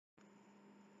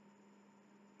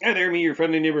Hi there, me, your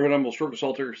friendly neighborhood humble stroke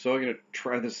assaulter. So I'm going to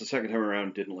try this the second time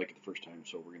around. Didn't like it the first time,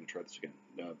 so we're going to try this again.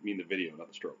 Mean the video, not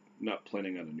the stroke. Not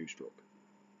planning on a new stroke.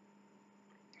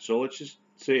 So let's just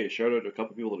say a shout out to a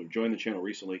couple people that have joined the channel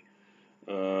recently.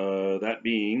 That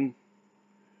being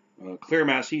Claire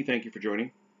Massey, thank you for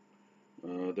joining.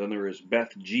 Then there is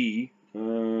Beth G.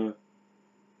 Apparently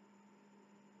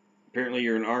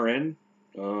you're an RN,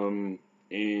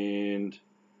 and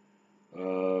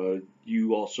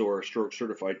you also are stroke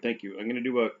certified. Thank you. I'm going to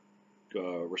do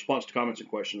a response to comments and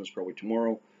questions probably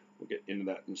tomorrow. We'll get into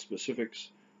that in specifics.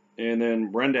 And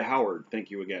then Brenda Howard, thank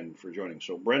you again for joining.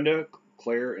 So Brenda,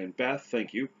 Claire, and Beth,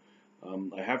 thank you.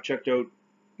 I have checked out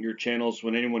your channels.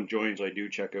 When anyone joins, I do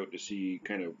check out to see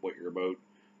kind of what you're about.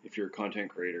 If you're a content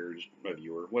creator, a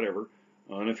viewer, whatever.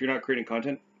 And if you're not creating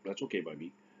content, that's okay by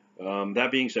me.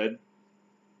 That being said,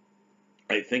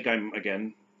 I think I'm,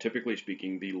 again, typically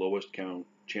speaking, the lowest count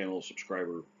channel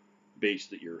subscriber base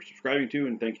that you're subscribing to,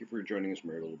 and thank you for joining us,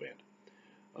 Merry Little Band.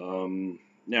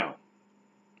 Now,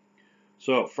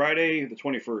 so Friday the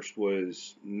 21st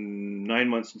was 9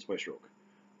 months since my stroke.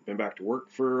 I've been back to work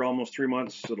for almost 3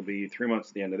 months. It'll be 3 months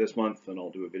at the end of this month, and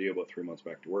I'll do a video about 3 months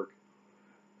back to work.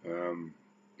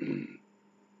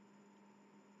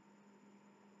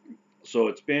 So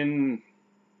it's been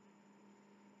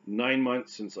 9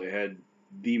 months since I had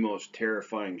the most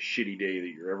terrifying, shitty day that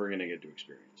you're ever going to get to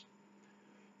experience.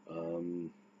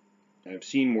 I've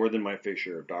seen more than my fair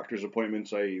share of doctor's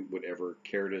appointments I would ever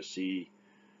care to see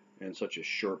in such a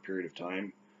short period of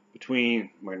time. Between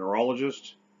my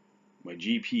neurologist, my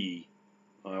GP,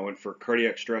 I went for a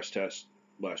cardiac stress test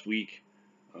last week.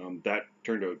 That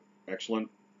turned out excellent,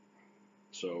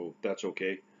 so that's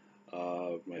okay.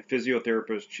 My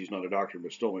physiotherapist, she's not a doctor,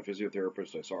 but still my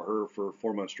physiotherapist, I saw her for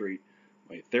 4 months straight.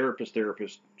 My therapist,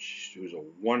 who's a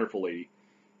wonderful lady.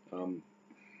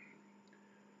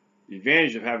 The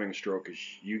advantage of having a stroke is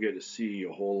you get to see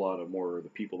a whole lot of more of the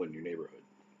people in your neighborhood.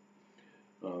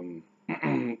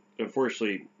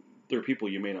 Unfortunately, there are people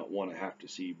you may not want to have to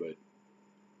see, but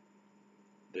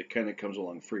that kind of comes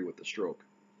along free with the stroke.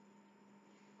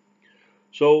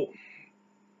 So,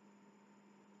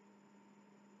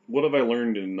 what have I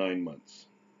learned in 9 months?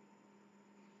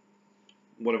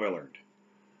 What have I learned?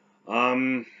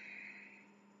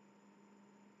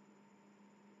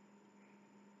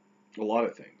 A lot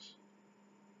of things.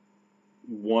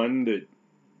 One, that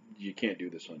you can't do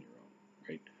this on your own,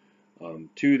 right?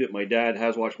 Two, that my dad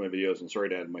has watched my videos, and sorry,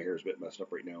 Dad, my hair is a bit messed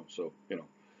up right now, so, I'll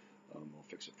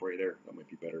fix it for you there. That might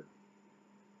be better.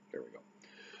 There we go.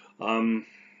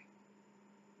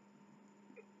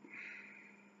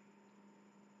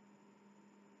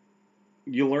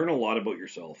 You learn a lot about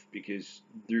yourself because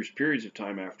there's periods of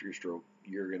time after your stroke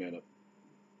you're going to end up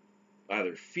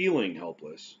either feeling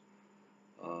helpless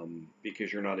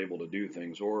because you're not able to do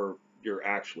things, or you're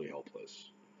actually helpless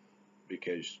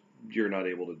because you're not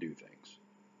able to do things.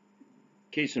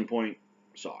 Case in point,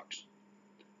 socks,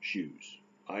 shoes.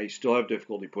 I still have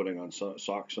difficulty putting on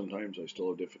socks sometimes. I still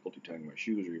have difficulty tying my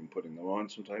shoes or even putting them on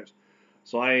sometimes.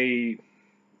 So I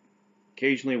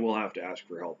occasionally will have to ask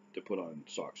for help to put on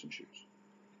socks and shoes.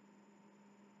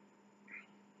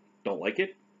 Don't like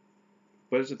it,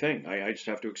 but it's a thing. I just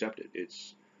have to accept it.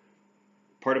 It's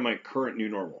part of my current new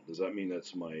normal. Does that mean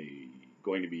that's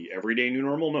going to be everyday new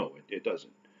normal? No, it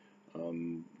doesn't.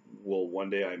 Will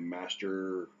one day I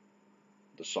master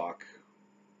the sock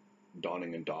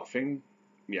donning and doffing?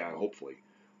 Yeah, hopefully.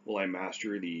 Will I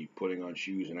master the putting on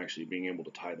shoes and actually being able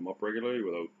to tie them up regularly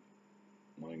without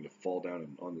wanting to fall down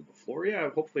and onto the floor? Yeah,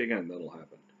 hopefully, again, that'll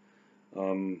happen.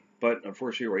 But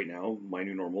unfortunately, right now, my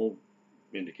new normal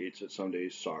indicates that some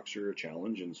days socks are a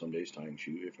challenge, and some days tying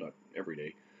shoes, if not every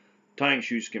day, tying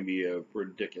shoes can be a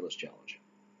ridiculous challenge.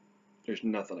 There's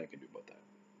nothing I can do about that.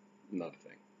 Not a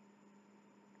thing.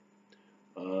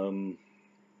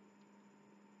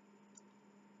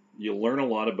 You learn a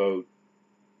lot about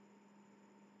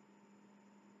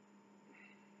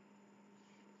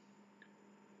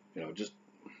just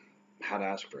how to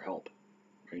ask for help,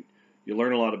 right? You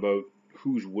learn a lot about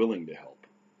who's willing to help.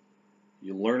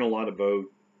 You learn a lot about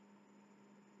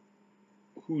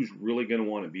who's really going to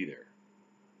want to be there.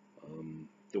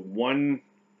 The one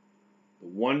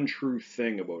true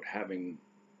thing about having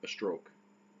a stroke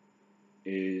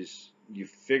is you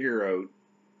figure out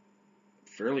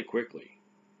fairly quickly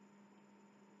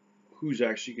who's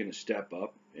actually going to step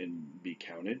up and be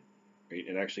counted, right,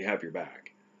 and actually have your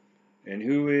back, and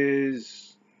who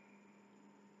is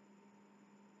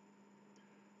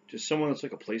just someone that's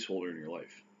like a placeholder in your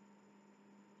life.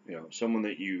 Someone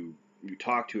that you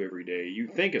talk to every day, you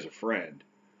think is a friend,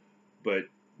 but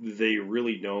they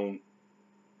really don't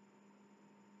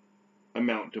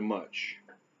amount to much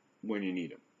when you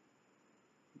need them.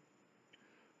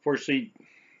 Fortunately,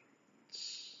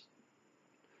 it's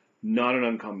not an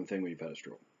uncommon thing when you've had a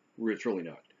stroke. It's really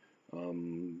not.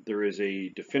 There is a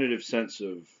definitive sense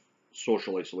of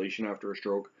social isolation after a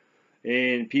stroke,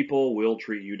 and people will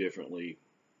treat you differently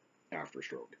after a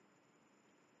stroke.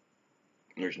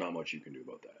 There's not much you can do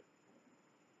about that.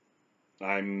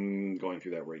 I'm going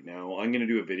through that right now. I'm going to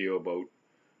do a video about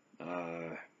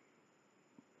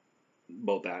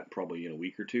that probably in a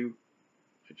week or two.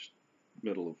 I just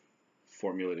middle of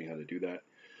formulating how to do that.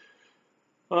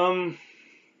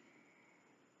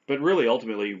 But really,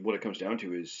 ultimately, what it comes down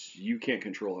to is you can't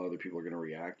control how other people are going to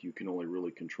react. You can only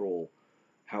really control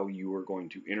how you are going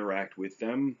to interact with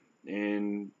them.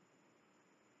 And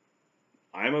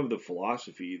I'm of the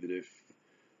philosophy that if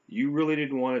you really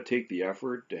didn't want to take the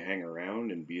effort to hang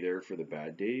around and be there for the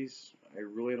bad days, I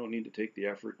really don't need to take the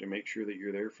effort to make sure that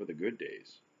you're there for the good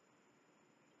days.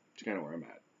 It's kind of where I'm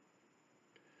at.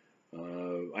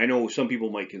 I know some people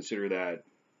might consider that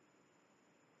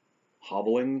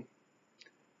hobbling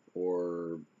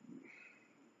or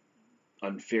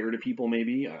unfair to people,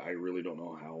 maybe. I really don't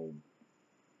know how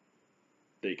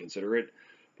they consider it,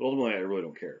 but ultimately I really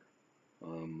don't care.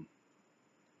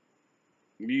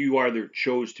 You either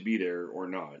chose to be there or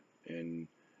not, and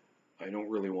I don't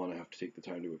really want to have to take the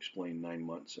time to explain 9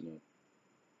 months in a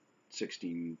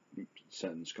 16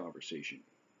 sentence conversation,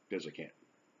 because I can't.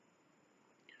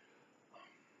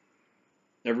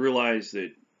 I've realized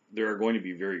that there are going to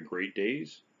be very great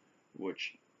days,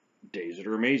 days that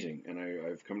are amazing, and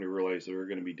I've come to realize there are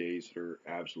going to be days that are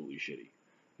absolutely shitty,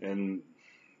 and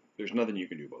there's nothing you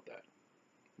can do about that,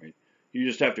 right? You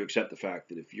just have to accept the fact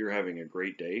that if you're having a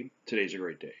great day, today's a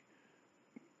great day,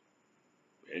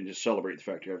 and just celebrate the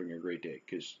fact you're having a great day,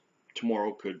 because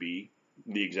tomorrow could be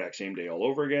the exact same day all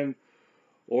over again,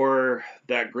 or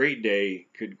that great day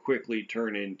could quickly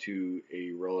turn into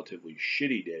a relatively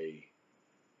shitty day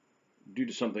due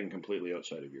to something completely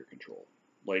outside of your control,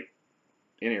 like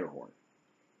an air horn,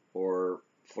 or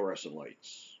fluorescent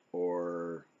lights,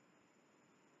 or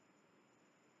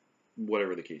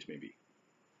whatever the case may be.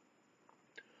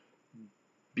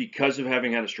 Because of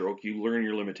having had a stroke, you learn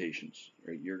your limitations,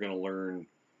 right? You're going to learn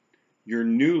your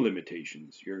new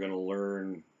limitations. You're going to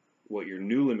learn what your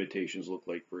new limitations look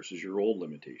like versus your old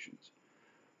limitations.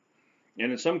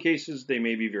 And in some cases, they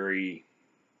may be very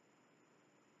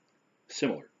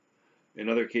similar. In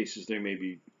other cases, there may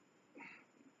be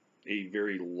a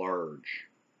very large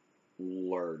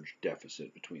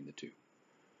deficit between the two.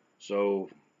 So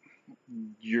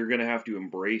you're going to have to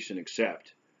embrace and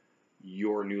accept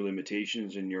your new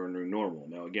limitations and your new normal.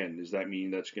 Now, again, does that mean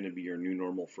that's going to be your new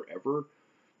normal forever?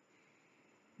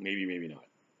 Maybe, maybe not.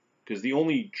 Because the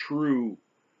only true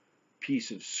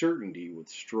piece of certainty with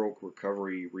stroke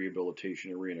recovery,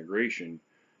 rehabilitation, and reintegration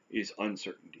is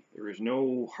uncertainty. There is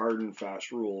no hard and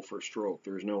fast rule for stroke.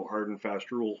 There is no hard and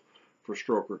fast rule for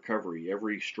stroke recovery.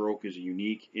 Every stroke is a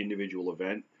unique individual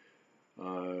event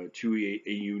to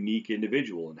a unique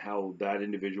individual, and how that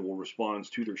individual responds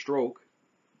to their stroke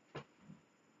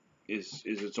is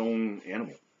its own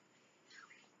animal,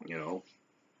 you know.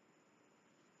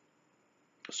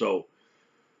 So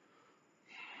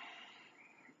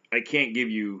I can't give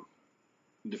you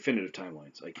definitive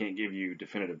timelines. I can't give you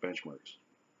definitive benchmarks.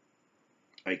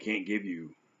 I can't give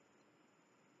you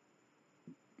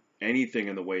anything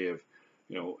in the way of,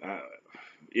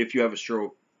 if you have a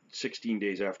stroke, 16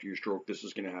 days after your stroke, this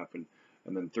is going to happen.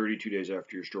 And then 32 days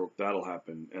after your stroke, that'll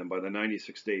happen. And by the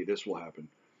 96th day, this will happen.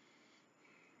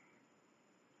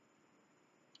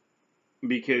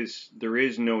 Because there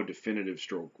is no definitive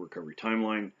stroke recovery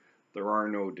timeline. There are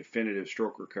no definitive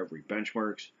stroke recovery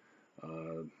benchmarks.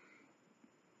 And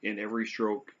every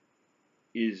stroke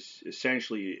is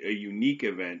essentially a unique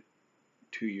event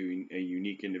to a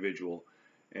unique individual,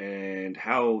 and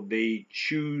how they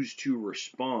choose to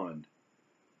respond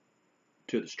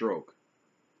to the stroke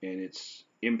and its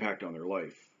impact on their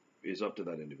life is up to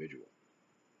that individual.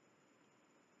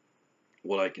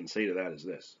 What I can say to that is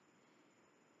this: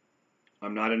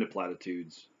 I'm not into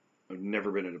platitudes. I've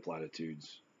never been into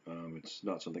platitudes. It's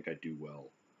not something I do well.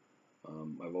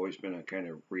 I've always been a kind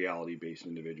of reality-based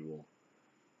individual.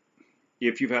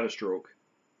 If you've had a stroke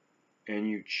and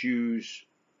you choose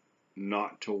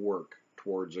not to work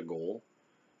towards a goal,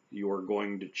 you are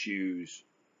going to choose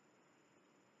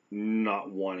not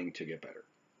wanting to get better,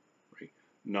 right?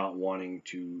 Not wanting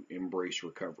to embrace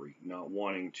recovery, not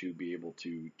wanting to be able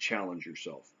to challenge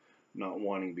yourself, not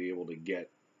wanting to be able to get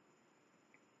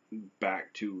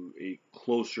back to a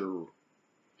closer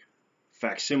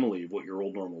facsimile of what your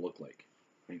old normal looked like,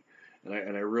 right?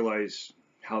 And I realize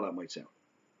how that might sound.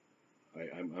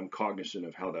 I'm cognizant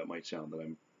of how that might sound, that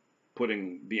I'm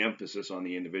putting the emphasis on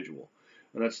the individual.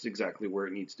 And that's exactly where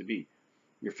it needs to be.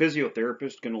 Your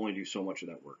physiotherapist can only do so much of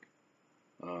that work.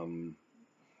 Um,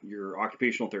 your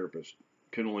occupational therapist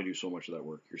can only do so much of that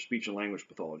work. Your speech and language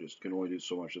pathologist can only do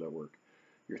so much of that work.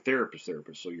 Your therapist,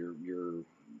 so your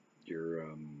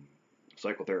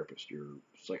psychotherapist, your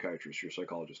psychiatrist, your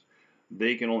psychologist,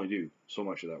 they can only do so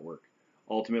much of that work.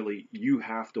 Ultimately, you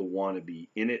have to want to be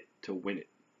in it to win it.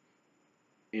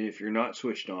 And if you're not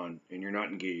switched on and you're not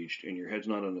engaged and your head's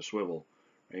not on a swivel,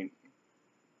 right,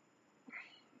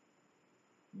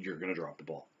 you're going to drop the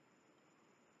ball.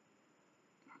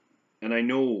 And I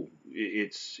know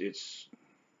it's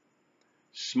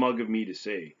smug of me to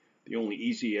say the only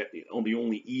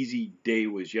easy day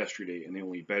was yesterday, and the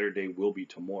only better day will be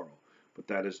tomorrow. But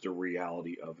that is the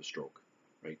reality of a stroke,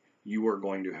 right? You are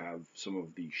going to have some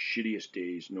of the shittiest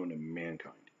days known to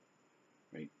mankind,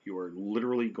 right? You are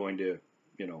literally going to,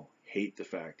 hate the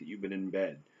fact that you've been in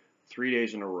bed 3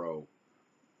 days in a row.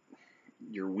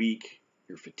 You're weak,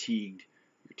 you're fatigued,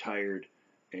 you're tired,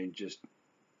 and just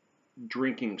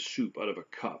drinking soup out of a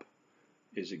cup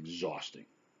is exhausting.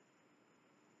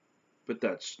 But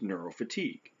that's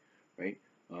neurofatigue, right?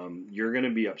 You're going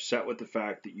to be upset with the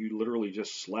fact that you literally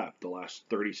just slept the last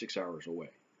 36 hours away.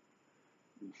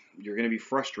 You're going to be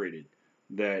frustrated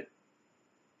that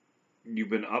you've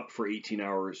been up for 18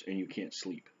 hours and you can't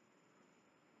sleep.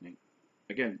 Right?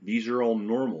 Again, these are all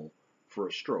normal for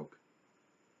a stroke.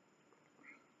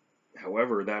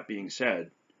 However, that being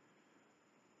said,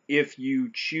 if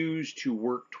you choose to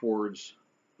work towards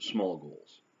small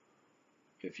goals,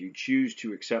 if you choose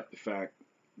to accept the fact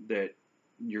that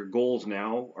your goals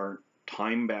now aren't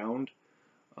time bound,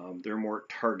 they're more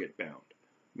target bound,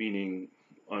 meaning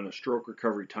on a stroke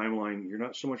recovery timeline, you're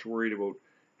not so much worried about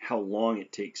how long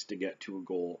it takes to get to a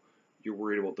goal, you're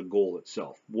worried about the goal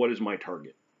itself. What is my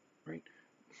target, right?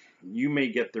 You may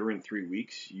get there in 3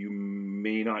 weeks, you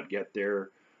may not get there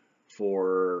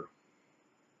for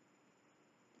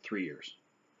 3 years,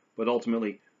 but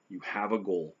ultimately you have a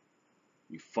goal,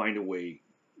 you find a way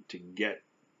to get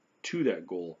to that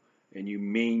goal, and you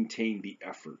maintain the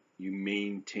effort, you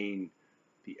maintain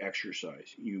the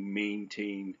exercise, you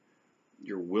maintain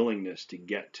your willingness to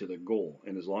get to the goal.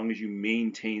 And as long as you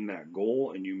maintain that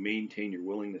goal and you maintain your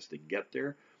willingness to get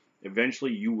there,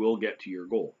 eventually you will get to your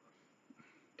goal.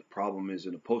 The problem is,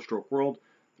 in a post-stroke world,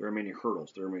 there are many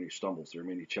hurdles, there are many stumbles, there are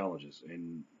many challenges,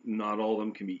 and not all of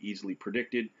them can be easily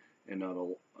predicted, and not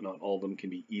all of them can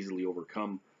be easily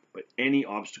overcome. But any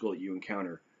obstacle that you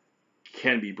encounter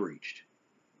can be breached.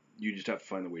 You just have to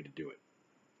find a way to do it.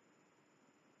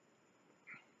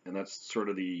 And that's sort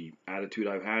of the attitude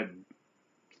I've had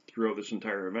throughout this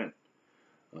entire event.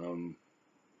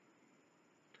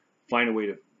 Find a way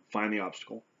to find the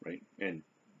obstacle, right? And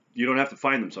you don't have to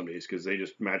find them some days because they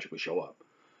just magically show up.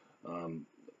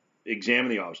 Examine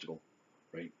the obstacle,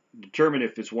 right? Determine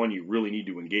if it's one you really need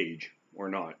to engage or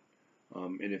not.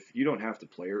 And if you don't have to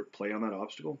play on that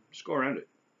obstacle, just go around it.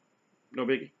 No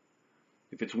biggie.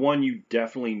 If it's one you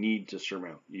definitely need to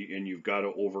surmount and you've got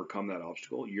to overcome that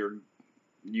obstacle,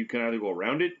 you can either go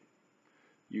around it,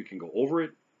 you can go over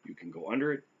it, you can go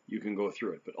under it, you can go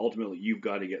through it. But ultimately, you've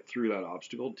got to get through that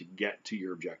obstacle to get to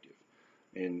your objective.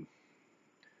 And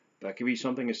that could be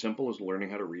something as simple as learning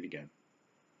how to read again.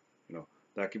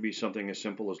 That could be something as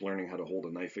simple as learning how to hold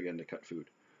a knife again to cut food.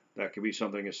 That could be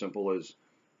something as simple as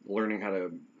learning how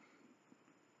to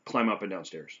climb up and down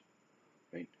stairs.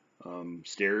 Right?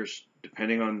 Stairs,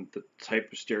 depending on the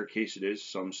type of staircase it is,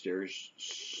 some stairs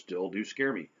still do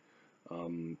scare me.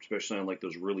 Especially on like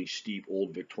those really steep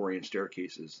old Victorian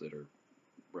staircases that are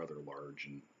rather large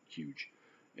and huge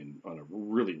and on a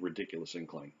really ridiculous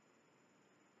incline.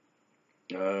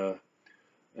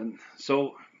 And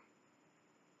so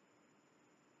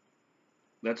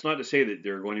that's not to say that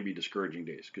there are going to be discouraging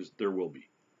days, because there will be.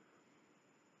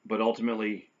 But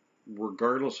ultimately,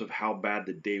 regardless of how bad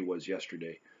the day was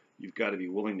yesterday, you've got to be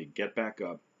willing to get back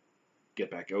up, get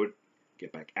back out,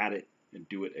 get back at it, and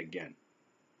do it again.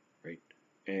 Right?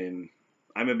 And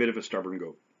I'm a bit of a stubborn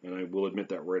goat, and I will admit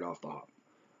that right off the hop.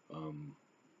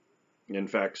 In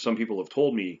fact, some people have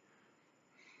told me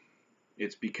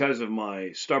it's because of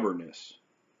my stubbornness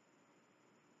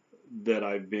that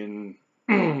I've been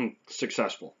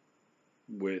successful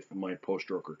with my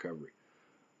post-stroke recovery.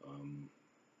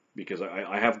 Because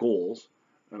I have goals,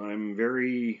 and I'm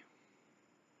very...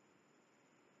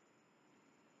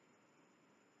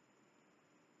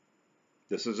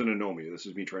 This isn't anomia. This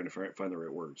is me trying to find the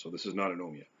right word. So this is not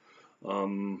anomia.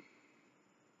 I'm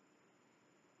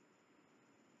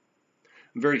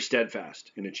very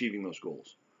steadfast in achieving those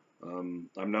goals. I'm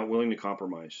not willing to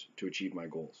compromise to achieve my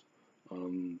goals.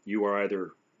 You are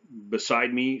either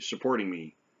beside me, supporting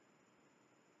me,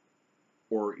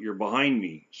 or you're behind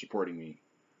me, supporting me.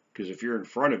 Because if you're in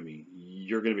front of me,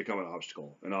 you're going to become an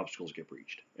obstacle, and obstacles get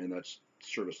breached. And that's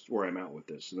sort of where I'm at with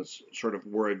this, and that's sort of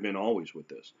where I've been always with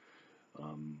this.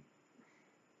 Um,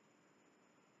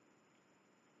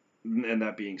 and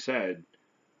that being said,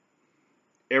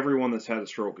 everyone that's had a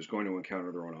stroke is going to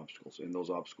encounter their own obstacles, and those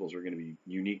obstacles are going to be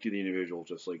unique to the individual,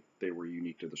 just like they were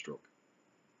unique to the stroke.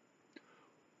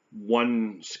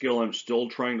 One skill I'm still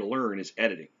trying to learn is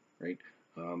editing, right?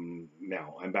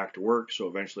 Now I'm back to work, so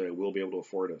eventually I will be able to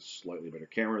afford a slightly better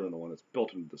camera than the one that's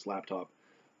built into this laptop.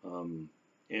 Um,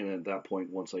 and at that point,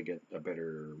 once I get a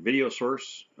better video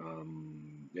source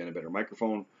and a better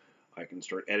microphone, I can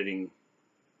start editing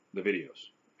the videos,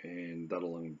 and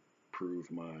that'll improve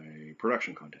my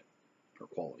production content or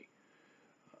quality.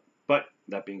 But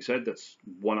that being said, that's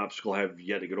one obstacle I have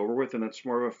yet to get over with, and that's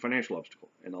more of a financial obstacle,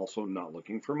 and also not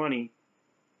looking for money.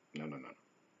 No, no, no.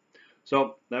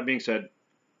 So that being said,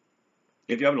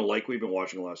 if you happen to like what you've been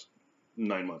watching the last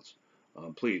 9 months,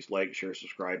 please like, share,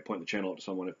 subscribe, point the channel out to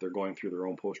someone if they're going through their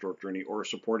own post-stroke journey or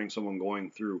supporting someone going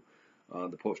through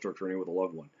the post-stroke journey with a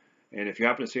loved one. And if you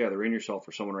happen to see either in yourself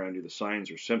or someone around you the signs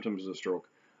or symptoms of the stroke,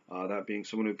 that being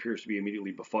someone who appears to be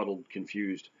immediately befuddled,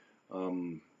 confused,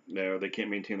 they can't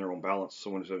maintain their own balance,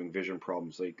 someone who's having vision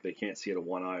problems, they can't see out of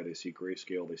one eye, they see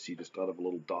grayscale, they see just out of a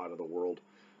little dot of the world.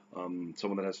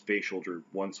 Someone that has facial droop,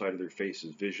 one side of their face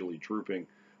is visually drooping,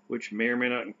 which may or may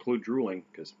not include drooling,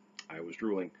 because I was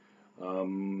drooling.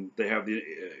 They have the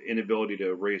inability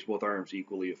to raise both arms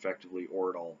equally effectively or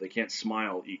at all. They can't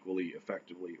smile equally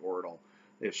effectively or at all.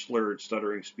 They have slurred,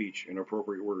 stuttering speech,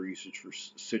 inappropriate word usage for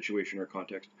situation or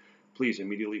context. Please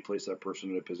immediately place that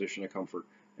person in a position of comfort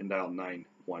and dial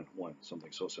 911.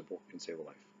 Something so simple can save a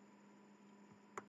life.